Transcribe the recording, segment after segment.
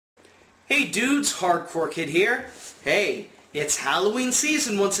Hey dudes, Hardcore Kid here. Hey, it's Halloween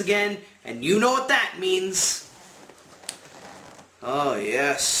season once again, and you know what that means. Oh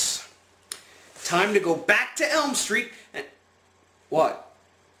yes. Time to go back to Elm Street and... What?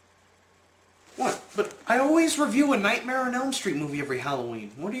 What? But I always review a Nightmare on Elm Street movie every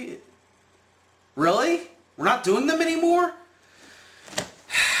Halloween. What do you... Really? We're not doing them anymore?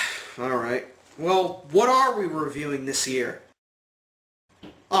 Alright. Well, what are we reviewing this year?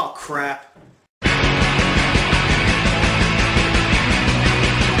 Oh, crap.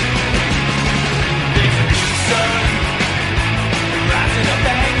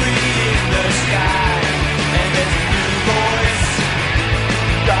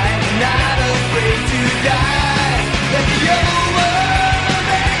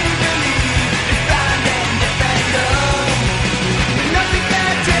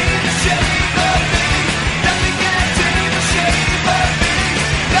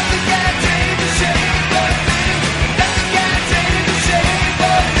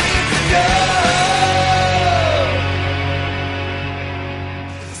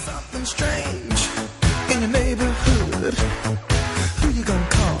 Strange in your neighborhood. Who you gonna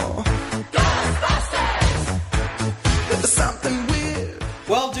call? Ghostbusters! There's something weird.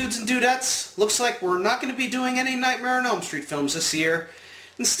 Well, dudes and dudettes, looks like we're not going to be doing any Nightmare on Elm Street films this year.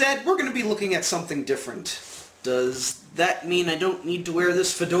 Instead, we're going to be looking at something different. Does that mean I don't need to wear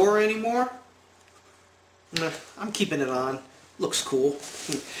this fedora anymore? Nah, I'm keeping it on. Looks cool.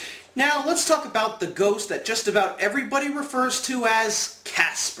 Now, let's talk about the ghost that just about everybody refers to as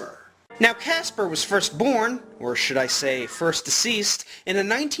Casper. Now, Casper was first born, or should I say first deceased, in a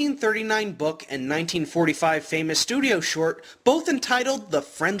 1939 book and 1945 famous studio short, both entitled The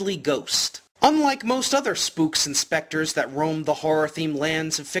Friendly Ghost. Unlike most other spooks and specters that roam the horror-themed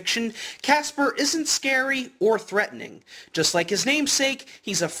lands of fiction, Casper isn't scary or threatening. Just like his namesake,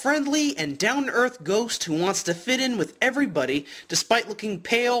 he's a friendly and down-to-earth ghost who wants to fit in with everybody despite looking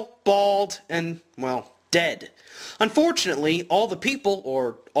pale, bald, and, well, dead. Unfortunately, all the people,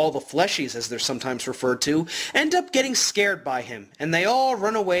 or all the fleshies as they're sometimes referred to, end up getting scared by him, and they all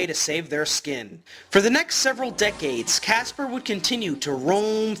run away to save their skin. For the next several decades, Casper would continue to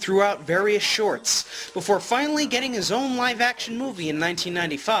roam throughout various shorts, before finally getting his own live-action movie in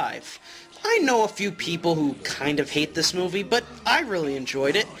 1995. I know a few people who kind of hate this movie, but I really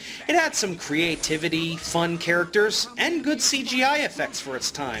enjoyed it. It had some creativity, fun characters, and good CGI effects for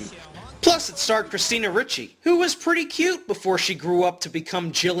its time. Plus, it starred Christina Ricci, who was pretty cute before she grew up to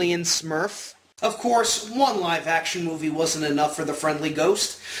become Jillian Smurf. Of course, one live-action movie wasn't enough for The Friendly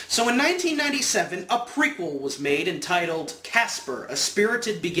Ghost, so in 1997, a prequel was made entitled Casper, A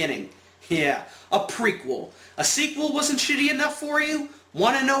Spirited Beginning. Yeah, a prequel. A sequel wasn't shitty enough for you?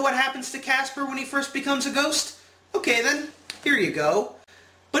 Want to know what happens to Casper when he first becomes a ghost? Okay then, here you go.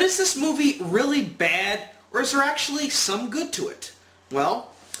 But is this movie really bad, or is there actually some good to it? Well,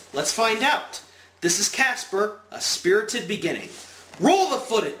 let's find out. This is Casper, A Spirited Beginning. Roll the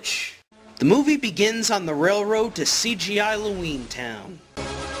footage! The movie begins on the railroad to CGI Halloween Town.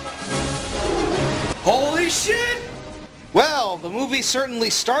 Holy shit! Well, the movie certainly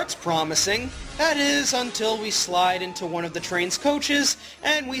starts promising. That is, until we slide into one of the train's coaches,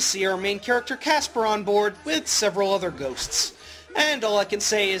 and we see our main character Casper on board with several other ghosts. And all I can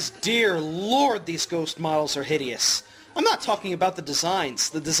say is, dear lord, these ghost models are hideous. I'm not talking about the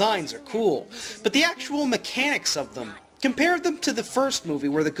designs are cool, but the actual mechanics of them. Compare them to the first movie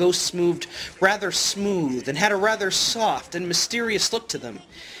where the ghosts moved rather smooth and had a rather soft and mysterious look to them.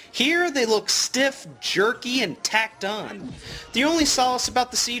 Here they look stiff, jerky, and tacked on. The only solace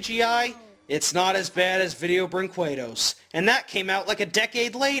about the CGI? It's not as bad as Video Brinquedos, and that came out like a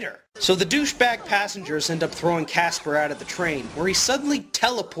decade later. So the douchebag passengers end up throwing Casper out of the train, where he suddenly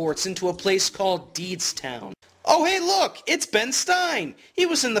teleports into a place called Deedstown. Oh hey look, it's Ben Stein! He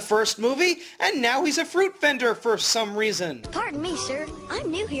was in the first movie, and now he's a fruit vendor for some reason. Pardon me, sir. I'm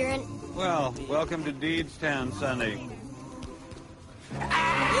new here and... Well, welcome to Deedstown, Sonny.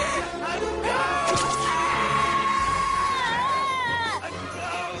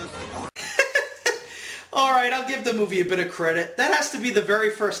 Alright, I'll give the movie a bit of credit. That has to be the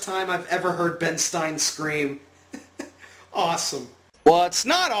very first time I've ever heard Ben Stein scream. Awesome. What's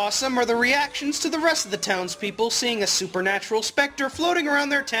not awesome are the reactions to the rest of the townspeople seeing a supernatural specter floating around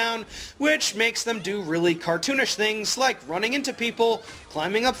their town, which makes them do really cartoonish things like running into people,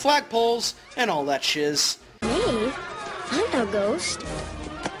 climbing up flagpoles, and all that shiz. Me? I'm no ghost.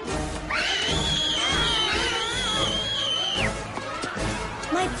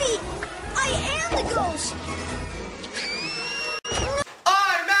 My feet! I am the ghost!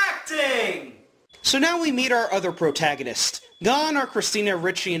 I'm acting! So now we meet our other protagonist. Gone are Christina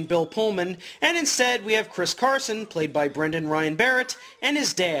Ricci and Bill Pullman, and instead we have Chris Carson, played by Brendan Ryan Barrett, and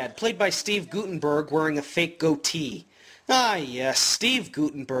his dad, played by Steve Guttenberg, wearing a fake goatee. Ah yes, Steve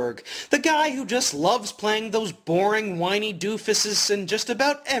Guttenberg, the guy who just loves playing those boring, whiny doofuses in just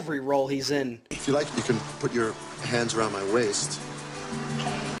about every role he's in. If you like, you can put your hands around my waist.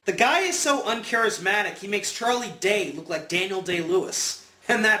 The guy is so uncharismatic, he makes Charlie Day look like Daniel Day-Lewis,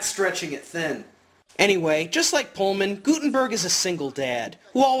 and that's stretching it thin. Anyway, just like Pullman, Guttenberg is a single dad,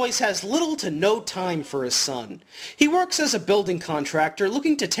 who always has little to no time for his son. He works as a building contractor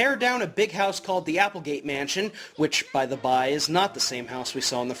looking to tear down a big house called the Applegate Mansion, which, by the by, is not the same house we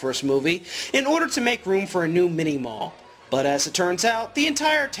saw in the first movie, in order to make room for a new mini-mall. But as it turns out, the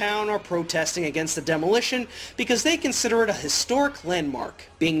entire town are protesting against the demolition because they consider it a historic landmark,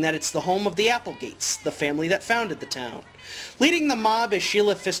 being that it's the home of the Applegates, the family that founded the town. Leading the mob is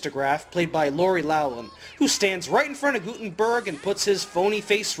Sheila Fistagraph, played by Lori Lowland, who stands right in front of Guttenberg and puts his phony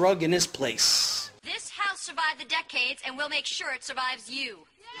face rug in his place. This house survived the decades, and we'll make sure it survives you.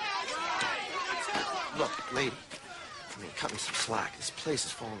 Look, lady, cut me some slack. This place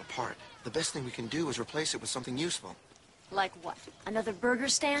is falling apart. The best thing we can do is replace it with something useful. Like what? Another burger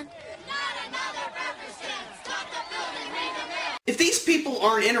stand? Not another burger stand. Stop the building, ring the bell. If these people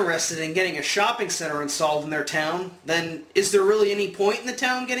aren't interested in getting a shopping center installed in their town, then is there really any point in the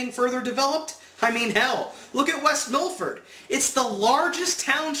town getting further developed? I mean, hell, look at West Milford. It's the largest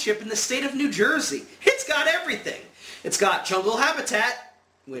township in the state of New Jersey. It's got everything. It's got jungle habitat,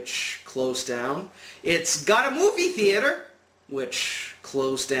 which closed down. It's got a movie theater, which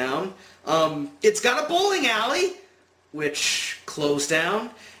closed down. It's got a bowling alley, which closed down,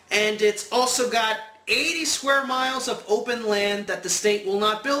 and it's also got 80 square miles of open land that the state will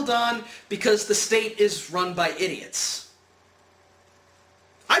not build on because the state is run by idiots.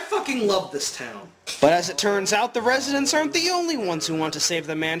 I fucking love this town. But as it turns out, the residents aren't the only ones who want to save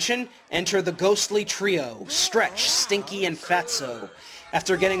the mansion. Enter the ghostly trio, Stretch, Stinky, and Fatso.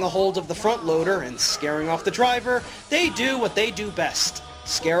 After getting a hold of the front loader and scaring off the driver, they do what they do best.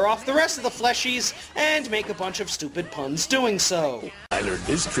 Scare off the rest of the fleshies, and make a bunch of stupid puns doing so. I learned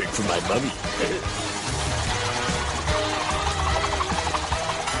this trick from my mummy.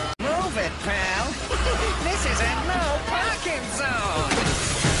 Move it, pal. This is a no parking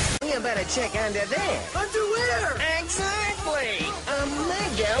zone. You better check under there. Under where? Exactly. A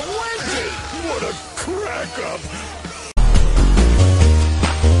mega onesie. What a crack-up!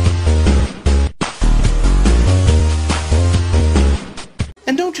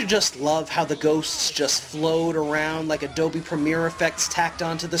 And don't you just love how the ghosts just float around like Adobe Premiere effects tacked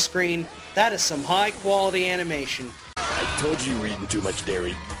onto the screen? That is some high-quality animation. I told you you were eating too much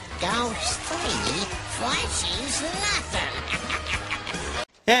dairy. Ghost-free, fleshy's nothing.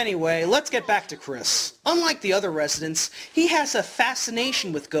 Anyway, let's get back to Chris. Unlike the other residents, he has a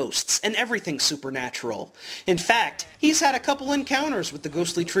fascination with ghosts and everything supernatural. In fact, he's had a couple encounters with the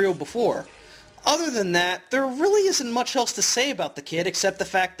ghostly trio before. Other than that, there really isn't much else to say about the kid except the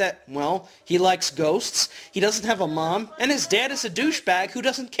fact that, well, he likes ghosts, he doesn't have a mom, and his dad is a douchebag who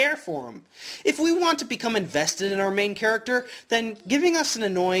doesn't care for him. If we want to become invested in our main character, then giving us an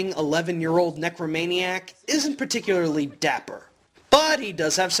annoying 11-year-old necromaniac isn't particularly dapper. But he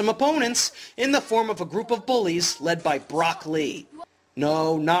does have some opponents, in the form of a group of bullies led by Brock Lee.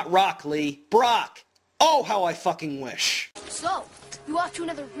 No, not Rock Lee, Brock! Oh, how I fucking wish. So, you off to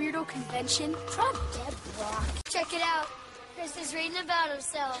another weirdo convention? Drop dead, Brock. Check it out. Chris is reading about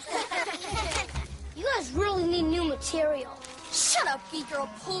himself. You guys really need new material. Shut up, geek, or I'll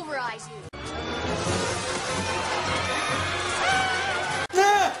pulverize you.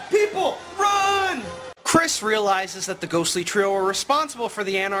 Ah! People, run! Chris realizes that the ghostly trio are responsible for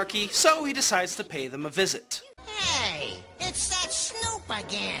the anarchy, so he decides to pay them a visit. Hey, it's that Snoop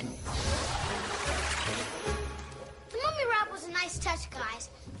again. The mummy wrap was a nice touch, guys,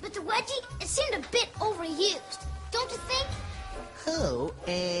 but the wedgie, it seemed a bit overused. Don't you think? Who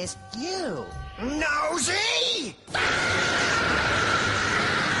is you? Nosy!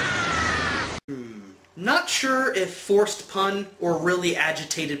 Not sure if forced pun or really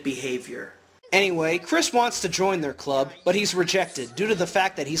agitated behavior. Anyway, Chris wants to join their club, but he's rejected due to the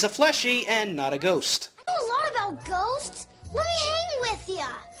fact that he's a fleshy and not a ghost. I know a lot about ghosts. Let me hang with ya.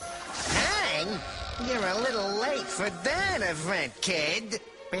 Hang? You're a little late for that event, kid.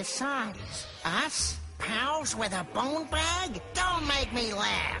 Besides, us? Pals with a bone bag? Don't make me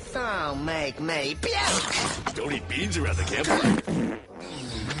laugh. Don't make me puke. Don't eat beans around the campfire.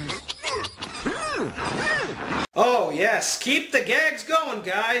 Oh yes, keep the gags going,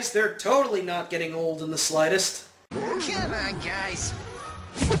 guys. They're totally not getting old in the slightest. Come on, guys.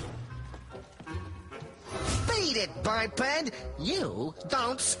 it, biped. You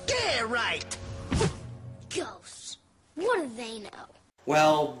don't scare right. Ghosts. What do they know?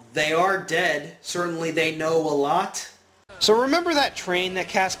 Well, they are dead. Certainly they know a lot. So remember that train that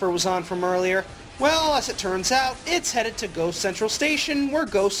Casper was on from earlier? Well, as it turns out, it's headed to Ghost Central Station, where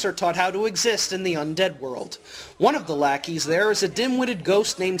ghosts are taught how to exist in the undead world. One of the lackeys there is a dim-witted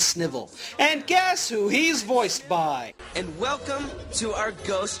ghost named Snivel. And guess who he's voiced by? And welcome to our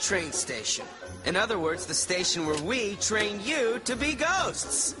ghost train station. In other words, the station where we train you to be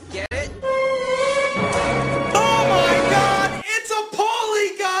ghosts. Get it? Oh my god! It's a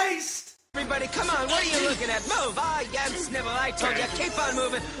polygeist! Everybody, come on, what are you looking at? Move! I am Snivel, I told you, keep on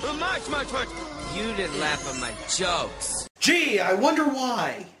moving. March, march, march. You didn't laugh at my jokes. Gee, I wonder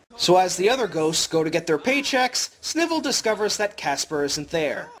why. So as the other ghosts go to get their paychecks, Snivel discovers that Casper isn't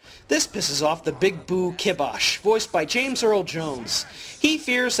there. This pisses off the big boo Kibosh, voiced by James Earl Jones. He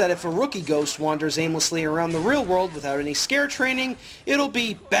fears that if a rookie ghost wanders aimlessly around the real world without any scare training, it'll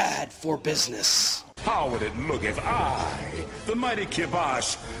be bad for business. How would it look if I, the mighty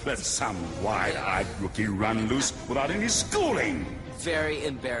Kibosh, let some wide-eyed rookie run loose without any schooling? Very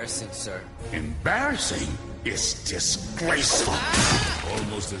embarrassing, sir. Embarrassing? It's disgraceful.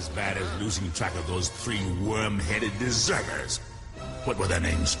 Almost as bad as losing track of those 3 worm-headed deserters. What were their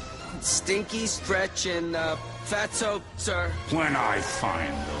names? Stinky, Stretch, and, Fatso, sir. When I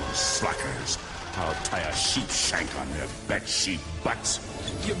find those slackers, I'll tie a sheep shank on their bed-sheet butts.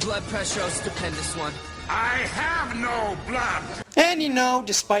 Your blood pressure is stupendous one. I have no blood! And you know,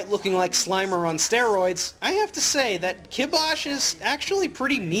 despite looking like Slimer on steroids, I have to say that Kibosh is actually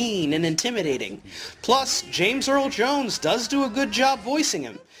pretty mean and intimidating. Plus, James Earl Jones does do a good job voicing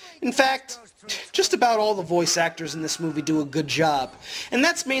him. In fact, just about all the voice actors in this movie do a good job, and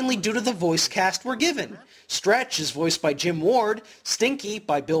that's mainly due to the voice cast we're given. Stretch is voiced by Jim Ward, Stinky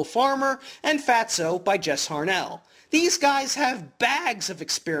by Bill Farmer, and Fatso by Jess Harnell. These guys have bags of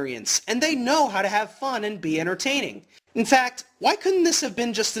experience, and they know how to have fun and be entertaining. In fact, why couldn't this have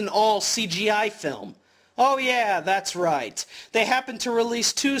been just an all-CGI film? Oh yeah, that's right. They happened to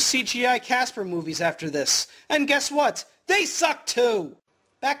release 2 CGI Casper movies after this, and guess what? They suck too!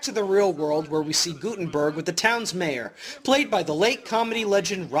 Back to the real world, where we see Gutenberg with the town's mayor, played by the late comedy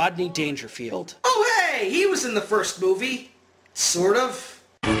legend Rodney Dangerfield. Oh hey, he was in the first movie. Sort of.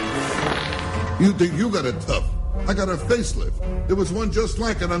 You think you got it tough? I got a facelift. There was one just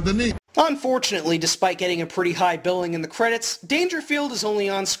like it underneath. Unfortunately, despite getting a pretty high billing in the credits, Dangerfield is only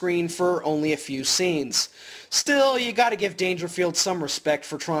on screen for only a few scenes. Still, you gotta give Dangerfield some respect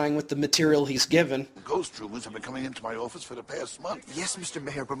for trying with the material he's given. Ghost rumors have been coming into my office for the past month. Yes, Mr.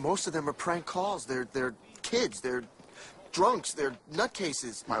 Mayor, but most of them are prank calls. They're kids, they're drunks, they're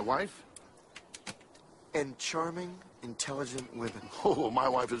nutcases. My wife? And charming, intelligent women. Oh, my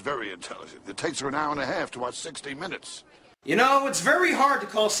wife is very intelligent. It takes her an hour and a half to watch 60 Minutes. You know, it's very hard to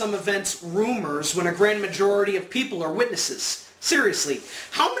call some events rumors when a grand majority of people are witnesses. Seriously,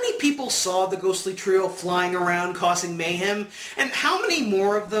 how many people saw the ghostly trio flying around causing mayhem? And how many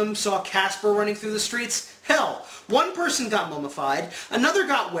more of them saw Casper running through the streets? Hell, one person got mummified, another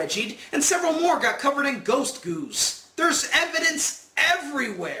got wedgied, and several more got covered in ghost goose. There's evidence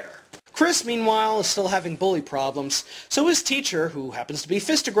everywhere! Chris, meanwhile, is still having bully problems, so his teacher, who happens to be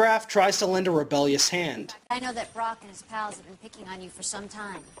Fistograph, tries to lend a rebellious hand. I know that Brock and his pals have been picking on you for some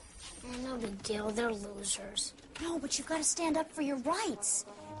time. No big deal, they're losers. No, but you've got to stand up for your rights.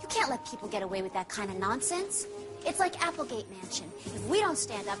 You can't let people get away with that kind of nonsense. It's like Applegate Mansion. If we don't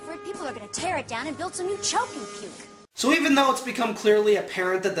stand up for it, people are going to tear it down and build some new choking puke. So even though it's become clearly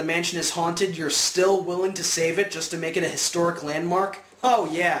apparent that the mansion is haunted, you're still willing to save it just to make it a historic landmark? Oh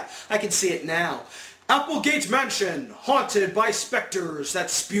yeah, I can see it now. Applegate Mansion, haunted by specters that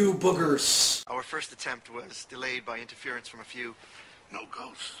spew boogers. Our first attempt was delayed by interference from a few... No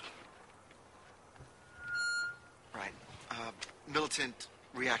ghosts. Right. Militant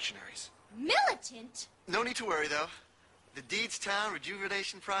reactionaries. Militant? No need to worry, though. The Deedstown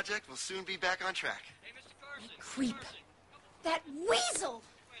Rejuvenation Project will soon be back on track. Creep. That weasel!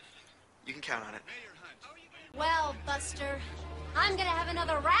 You can count on it. Well, Buster, I'm going to have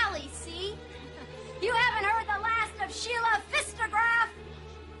another rally, see? You haven't heard the last of Sheila Fistograph?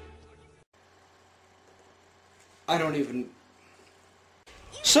 I don't even...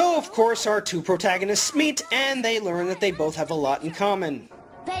 So, of course, our 2 protagonists meet, and they learn that they both have a lot in common.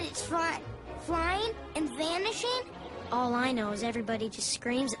 Bet it's fun. Flying and vanishing? All I know is everybody just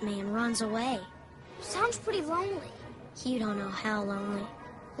screams at me and runs away. Sounds pretty lonely. You don't know how lonely.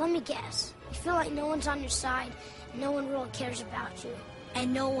 Let me guess. You feel like no one's on your side, no one really cares about you.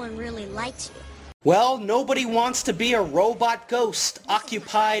 And no one really likes you. Well, nobody wants to be a robot ghost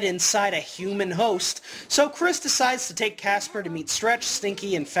occupied inside a human host, so Chris decides to take Casper to meet Stretch,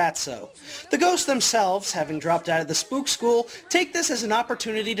 Stinky, and Fatso. The ghosts themselves, having dropped out of the spook school, take this as an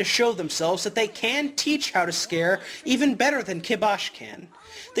opportunity to show themselves that they can teach how to scare even better than Kibosh can.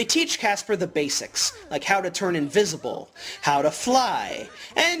 They teach Casper the basics, like how to turn invisible, how to fly,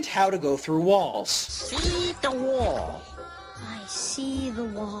 and how to go through walls. See the wall. I see the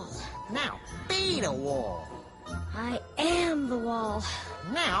wall. Now, be the wall. I am the wall.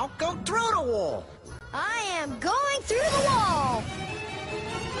 Now, go through the wall. I am going through the wall.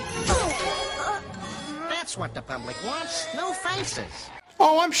 That's what the public wants. No faces.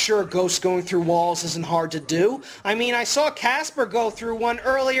 Oh, I'm sure ghosts going through walls isn't hard to do. I mean, I saw Casper go through one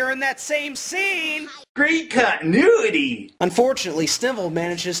earlier in that same scene. Great continuity! Unfortunately, Snivel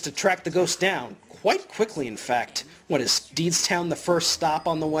manages to track the ghost down. Quite quickly, in fact. What, is Deedstown the first stop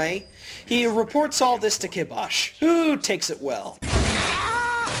on the way? He reports all this to Kibosh, who takes it well.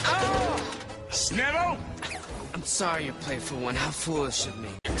 Snivel? I'm sorry, you playful one. How foolish of me.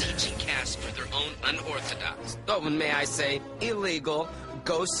 Teaching Casper their own unorthodox, oh, and may I say, illegal,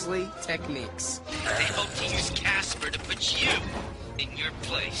 ghostly techniques. They hope to use Casper to put you in your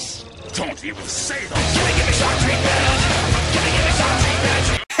place. Don't even say that!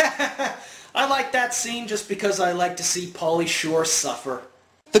 I like that scene just because I like to see Pauly Shore suffer.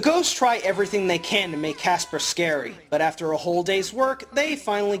 The ghosts try everything they can to make Casper scary, but after a whole day's work, they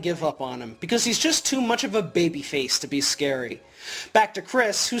finally give up on him, because he's just too much of a baby face to be scary. Back to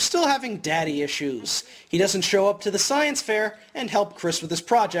Chris, who's still having daddy issues. He doesn't show up to the science fair and help Chris with his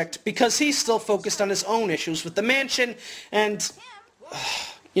project, because he's still focused on his own issues with the mansion, and...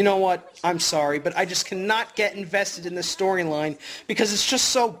 you know what? I'm sorry, but I just cannot get invested in this storyline because it's just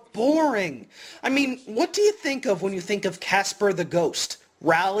so boring. I mean, what do you think of when you think of Casper the Ghost?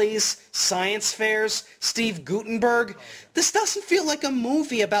 Rallies, science fairs, Steve Gutenberg? This doesn't feel like a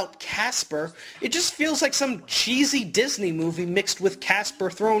movie about Casper. It just feels like some cheesy Disney movie mixed with Casper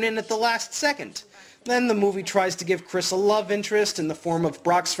thrown in at the last second. Then the movie tries to give Chris a love interest in the form of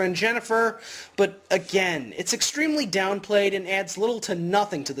Brock's friend Jennifer, but again, it's extremely downplayed and adds little to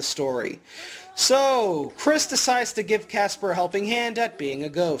nothing to the story. So, Chris decides to give Casper a helping hand at being a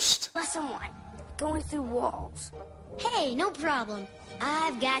ghost. Lesson 1. Going through walls. Hey, no problem.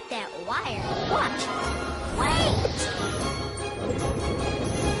 I've got that wire. Watch.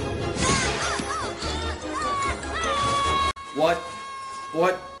 Wait!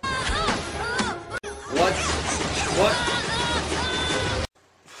 What?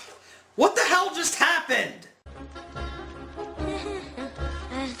 What the hell just happened?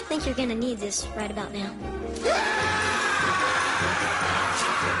 I think you're gonna need this right about now.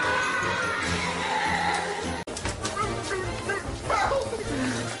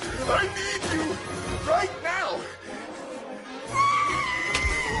 I need you right now!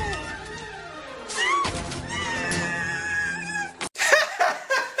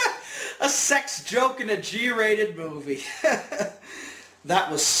 A sex joke in a G-rated movie.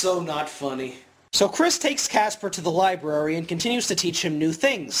 That was so not funny. So Chris takes Casper to the library and continues to teach him new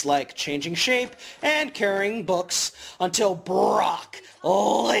things, like changing shape and carrying books, until Brock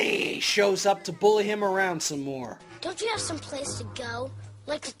Lee shows up to bully him around some more. Don't you have some place to go?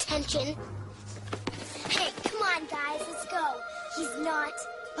 Like detention? Hey, come on, guys, let's go. He's not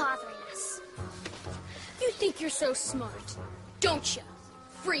bothering us. You think you're so smart, don't you,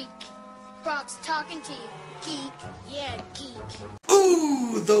 freak? Brock's talking to you, geek. Yeah, geek.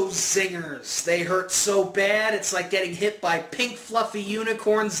 Ooh, those zingers. They hurt so bad, it's like getting hit by pink fluffy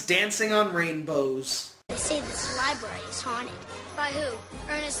unicorns dancing on rainbows. They say this library is haunted. By who?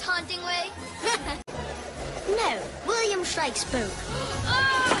 Ernest Huntingway? No, William Shakespeare.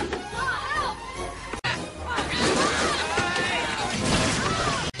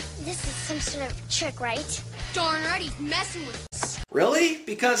 This is some sort of trick, right? Darn right, he's messing with us. Really?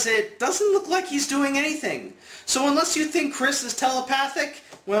 Because it doesn't look like he's doing anything. So unless you think Chris is telepathic,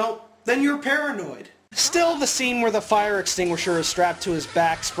 well, then you're paranoid. Still, the scene where the fire extinguisher is strapped to his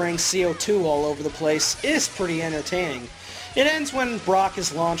back spraying CO2 all over the place is pretty entertaining. It ends when Brock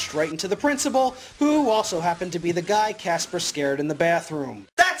is launched right into the principal, who also happened to be the guy Casper scared in the bathroom.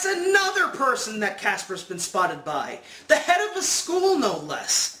 That's another person that Casper's been spotted by. The head of a school, no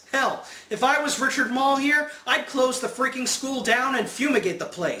less. Hell, if I was Richard Mall here, I'd close the freaking school down and fumigate the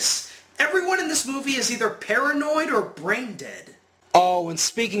place. Everyone in this movie is either paranoid or brain dead. Oh, and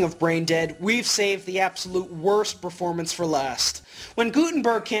speaking of brain dead, we've saved the absolute worst performance for last. When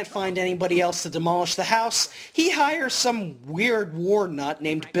Gutenberg can't find anybody else to demolish the house, he hires some weird war nut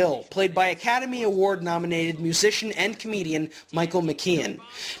named Bill, played by Academy Award-nominated musician and comedian Michael McKean.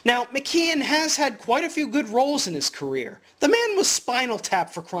 Now, McKean has had quite a few good roles in his career. The man was Spinal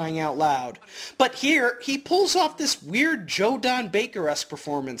Tap, for crying out loud. But here, he pulls off this weird Joe Don Baker-esque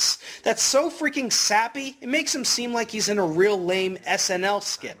performance that's so freaking sappy, it makes him seem like he's in a real lame SNL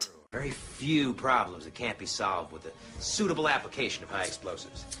skit. Very few problems that can't be solved with a suitable application of high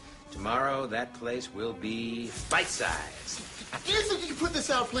explosives. Tomorrow, that place will be bite-sized. Do you think you can put this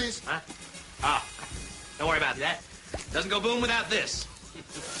out, please? Huh? Oh, don't worry about that. Doesn't go boom without this.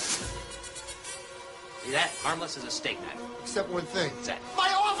 See that? Harmless as a steak knife. Except one thing. What's that?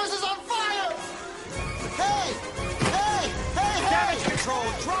 My office is on fire! Hey! Hey! Hey! Damage control!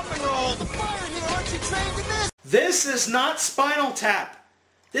 Drop and roll! The fire here! Aren't you trained in this? This is not Spinal Tap.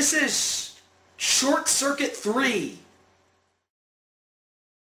 This is Short Circuit 3.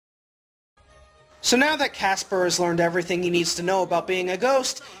 So now that Casper has learned everything he needs to know about being a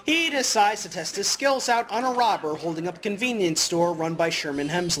ghost, he decides to test his skills out on a robber holding up a convenience store run by Sherman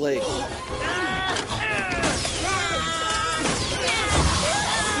Hemsley.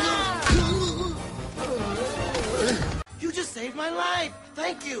 You just saved my life.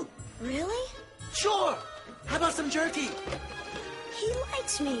 Thank you. Really? Sure. How about some jerky? He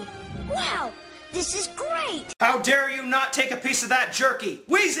likes me. Wow, this is great. How dare you not take a piece of that jerky?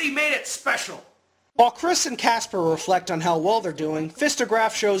 Wheezy made it special. While Chris and Casper reflect on how well they're doing,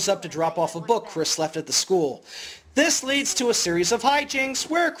 Fistograph shows up to drop off a book Chris left at the school. This leads to a series of hijinks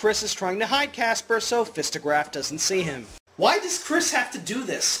where Chris is trying to hide Casper so Fistograph doesn't see him. Why does Chris have to do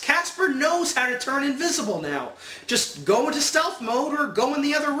this? Casper knows how to turn invisible now. Just go into stealth mode or go in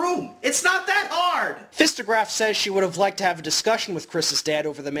the other room. It's not that hard! Fistograph says she would have liked to have a discussion with Chris's dad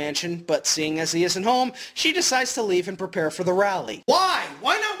over the mansion, but seeing as he isn't home, she decides to leave and prepare for the rally. Why?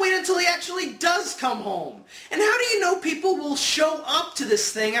 Why not wait until he actually does come home? And how do you know people will show up to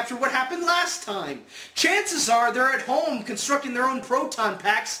this thing after what happened last time? Chances are they're at home constructing their own proton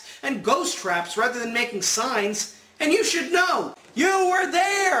packs and ghost traps rather than making signs. And you should know! You were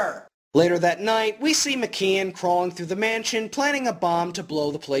there! Later that night, we see McKean crawling through the mansion, planning a bomb to blow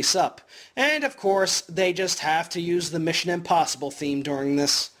the place up. And of course, they just have to use the Mission Impossible theme during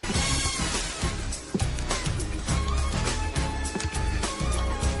this.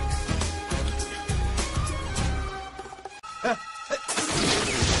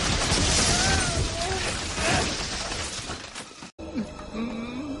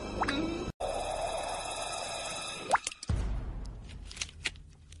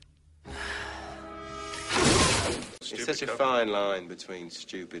 It's such a fine line between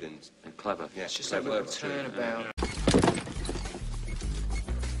stupid and clever. Yeah, it's just clever, like a turnabout.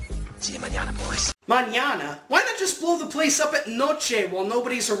 See you mañana, boys. Mañana? Why not just blow the place up at noche while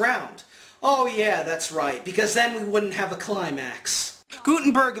nobody's around? Oh yeah, that's right, because then we wouldn't have a climax.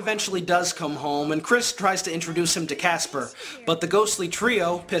 Gutenberg eventually does come home, and Chris tries to introduce him to Casper, but the ghostly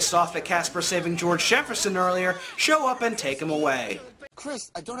trio, pissed off at Casper saving George Jefferson earlier, show up and take him away.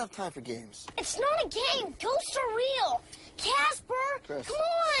 Chris, I don't have time for games. It's not a game. Ghosts are real. Casper, Chris, come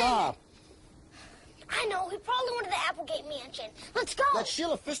on. stop. I know. He probably went to the Applegate Mansion. Let's go. That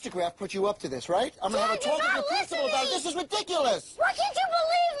Sheila Fistograph put you up to this, right? I'm gonna have a Dad, talk you're with your not principal about it. This is ridiculous. Why can't you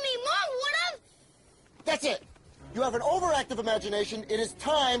believe me? Mom would have. That's it. You have an overactive imagination. It is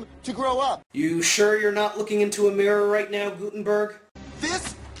time to grow up. You sure you're not looking into a mirror right now, Gutenberg?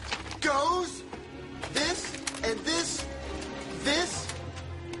 This goes, this, and this, this.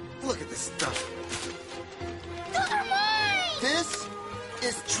 Look at this stuff. Those are mine! This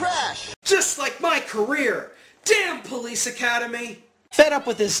is trash. Just like my career. Damn Police Academy! Fed up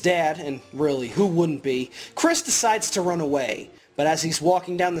with his dad, and really, who wouldn't be, Chris decides to run away. But as he's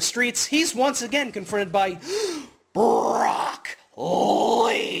walking down the streets, he's once again confronted by Brock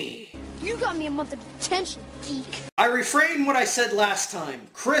Lee. You got me a month of detention, geek. I refrain what I said last time.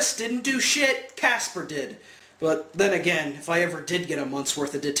 Chris didn't do shit, Casper did. But then again, if I ever did get a month's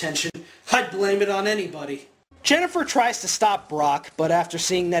worth of detention, I'd blame it on anybody. Jennifer tries to stop Brock, but after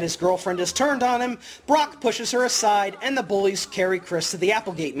seeing that his girlfriend has turned on him, Brock pushes her aside and the bullies carry Chris to the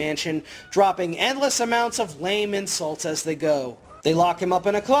Applegate Mansion, dropping endless amounts of lame insults as they go. They lock him up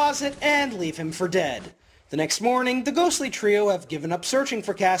in a closet and leave him for dead. The next morning, the ghostly trio have given up searching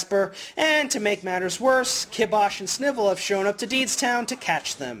for Casper, and to make matters worse, Kibosh and Snivel have shown up to Deedstown to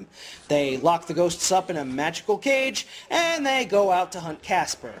catch them. They lock the ghosts up in a magical cage, and they go out to hunt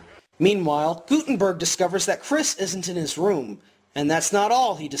Casper. Meanwhile, Gutenberg discovers that Chris isn't in his room, and that's not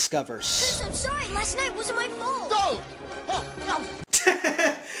all he discovers. Chris, I'm sorry. Last night wasn't my fault. Don't!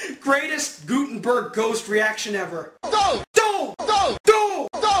 Greatest Gutenberg ghost reaction ever. Don't! Don't! Don't! Don't!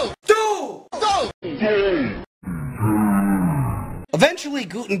 Don't! Don't! Don't! Eventually,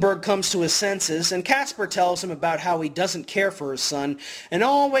 Gutenberg comes to his senses, and Casper tells him about how he doesn't care for his son, and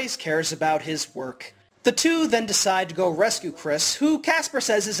always cares about his work. The two then decide to go rescue Chris, who Casper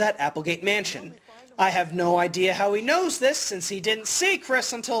says is at Applegate Mansion. I have no idea how he knows this, since he didn't see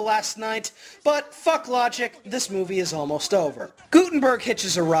Chris until last night, but fuck logic, this movie is almost over. Gutenberg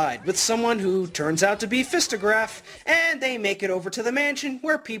hitches a ride with someone who turns out to be Fistograph, and they make it over to the mansion,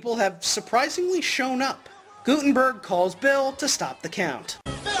 where people have surprisingly shown up. Gutenberg calls Bill to stop the count.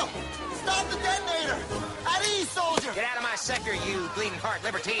 Bill! Stop the detonator! At ease, soldier! Get out of my sector, you bleeding heart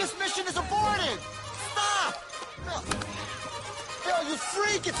libertine! This mission is aborted! Stop! Bill, you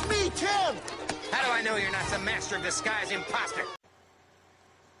freak! It's me, Tim! How do I know you're not some master of disguise imposter?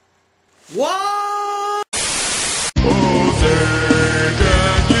 What? Oh, say,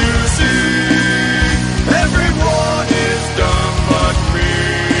 can you see? Everyone is dumb but me.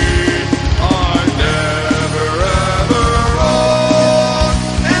 I'm never ever wrong,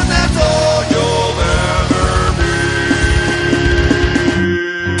 and that's all you'll ever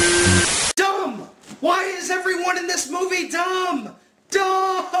be. Dumb! Why is everyone in this movie dumb?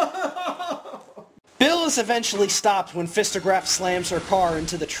 Dumb! Bill is eventually stopped when Fistograph slams her car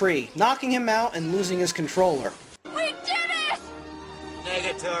into the tree, knocking him out and losing his controller. We did it!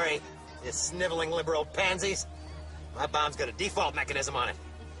 Negatory, you sniveling liberal pansies. My bomb's got a default mechanism on it.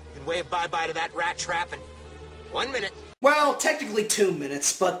 You can wave bye-bye to that rat trap in 1 minute. Well, technically 2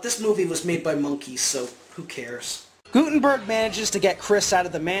 minutes, but this movie was made by monkeys, so who cares? Gutenberg manages to get Chris out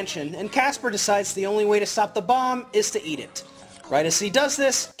of the mansion, and Casper decides the only way to stop the bomb is to eat it. Right as he does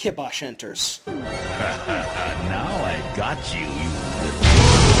this, Kibosh enters. Now I got you,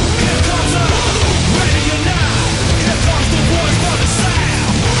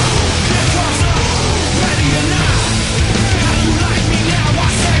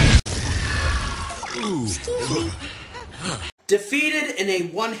 Defeated in a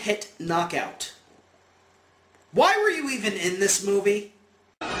one-hit knockout. Why were you even in this movie?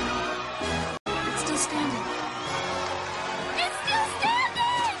 It's still standing.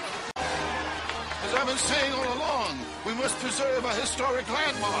 As I've been saying all along, we must preserve a historic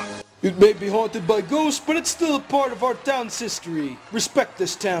landmark. It may be haunted by ghosts, but it's still a part of our town's history. Respect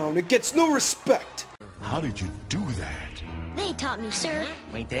this town. It gets no respect. How did you do that? They taught me, sir.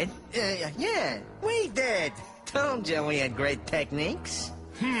 We did? Yeah, we did. Told you we had great techniques.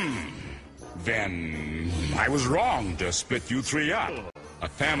 Then I was wrong to split you three up. A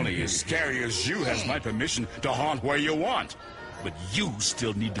family as scary as you has my permission to haunt where you want. But you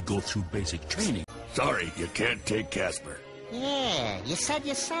still need to go through basic training. Sorry, you can't take Casper. Yeah, you said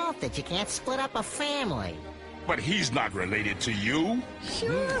yourself that you can't split up a family. But he's not related to you.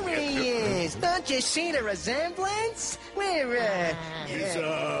 Sure he is. Don't you see the resemblance? We're, He's,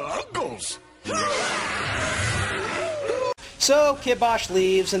 uncles. So Kibosh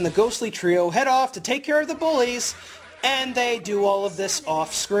leaves, and the ghostly trio head off to take care of the bullies, and they do all of this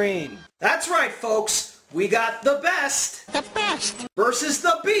off-screen. That's right, folks. We got the best. The best. Versus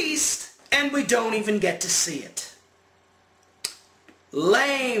the beast, and we don't even get to see it.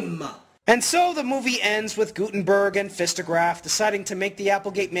 Lame. And so the movie ends with Gutenberg and Fistograph deciding to make the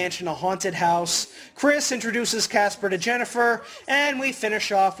Applegate Mansion a haunted house. Chris introduces Casper to Jennifer, and we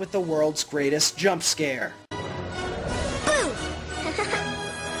finish off with the world's greatest jump scare.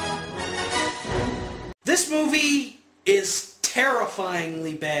 This movie is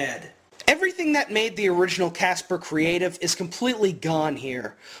terrifyingly bad. Everything that made the original Casper creative is completely gone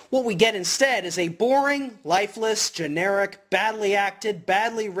here. What we get instead is a boring, lifeless, generic, badly acted,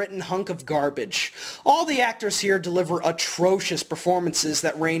 badly written hunk of garbage. All the actors here deliver atrocious performances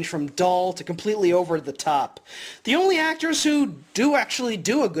that range from dull to completely over the top. The only actors who do actually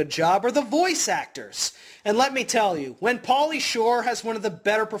do a good job are the voice actors. And let me tell you, when Pauly Shore has one of the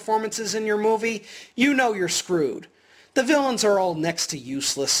better performances in your movie, you know you're screwed. The villains are all next to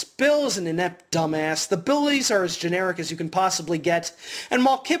useless. Bill is an inept dumbass. The bullies are as generic as you can possibly get. And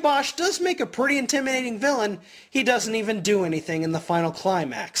while Kibosh does make a pretty intimidating villain, he doesn't even do anything in the final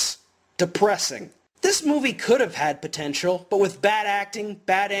climax. Depressing. This movie could have had potential, but with bad acting,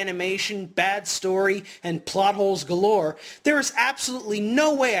 bad animation, bad story, and plot holes galore, there is absolutely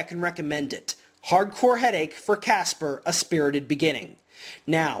no way I can recommend it. Hardcore headache for Casper, A Spirited Beginning.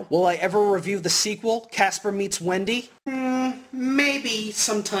 Now, will I ever review the sequel, Casper Meets Wendy? Maybe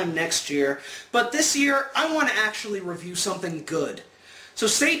sometime next year, but this year I want to actually review something good. So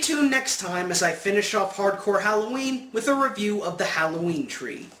stay tuned next time as I finish off Hardcore Halloween with a review of the Halloween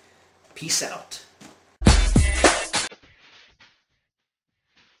Tree. Peace out.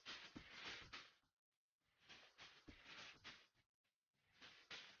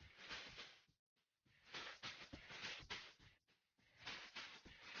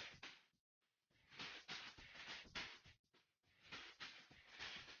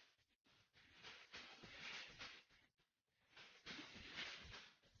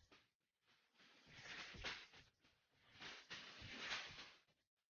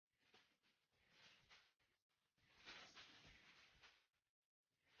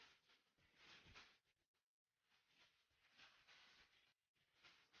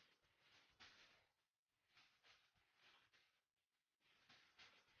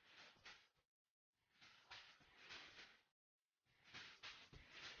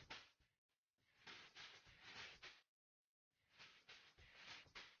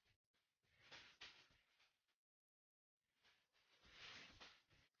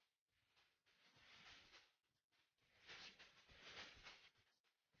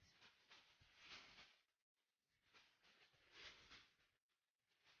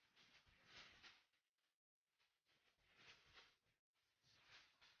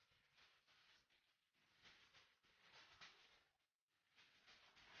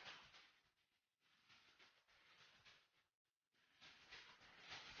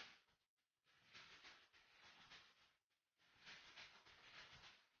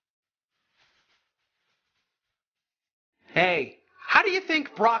 Hey, how do you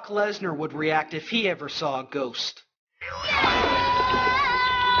think Brock Lesnar would react if he ever saw a ghost?